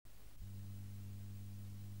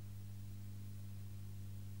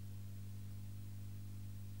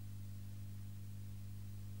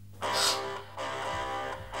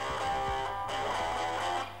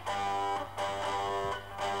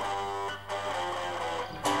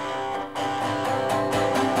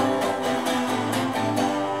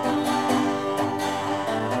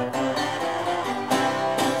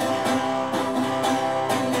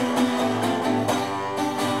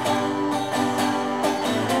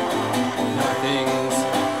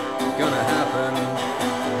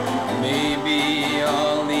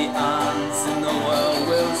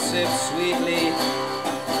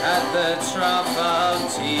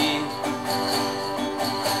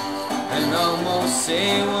almost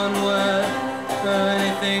say one word or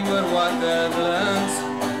anything but what they've learnt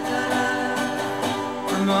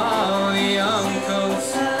from all the young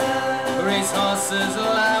coats. Race horses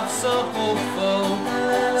laugh so hopeful,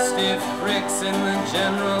 stiff bricks in the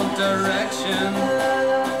general direction.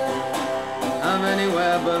 I'm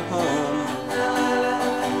anywhere but home.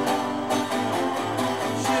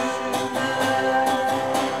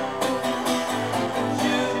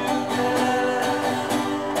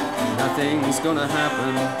 Nothing's gonna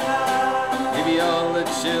happen. Maybe all the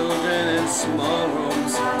children in small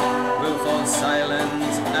rooms will fall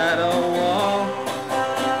silent at a wall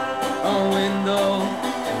or window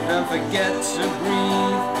and forget to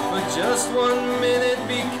breathe for just 1 minute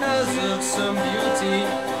because of some beauty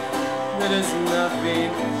that has not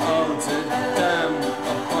been altered, damned,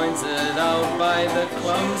 or pointed out by the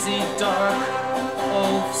clumsy dark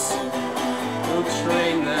oafs who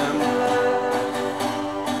train them.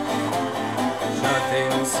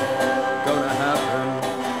 Nothing's gonna happen.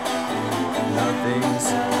 Nothing's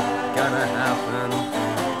gonna happen.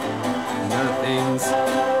 Nothing's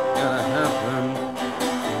gonna happen.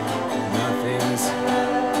 Nothing's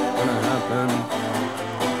gonna happen.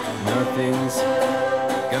 Nothing's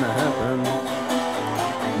gonna happen.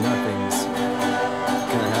 Nothing's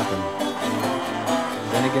gonna happen.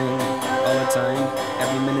 Then again, all the time,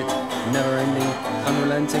 every minute, never ending,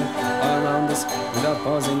 unrelenting, all around us, without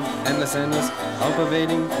pausing, endless, all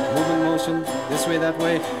pervading, moving motion, this way, that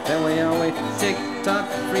way, our way, tick tock,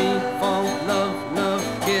 free fall, love, love,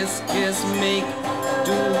 kiss, kiss, make,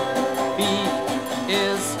 do, be,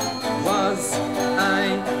 is, was,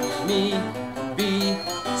 I, me, be,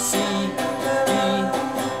 see, D,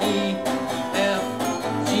 E, F,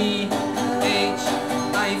 G, H.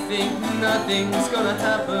 I think nothing's gonna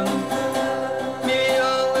happen.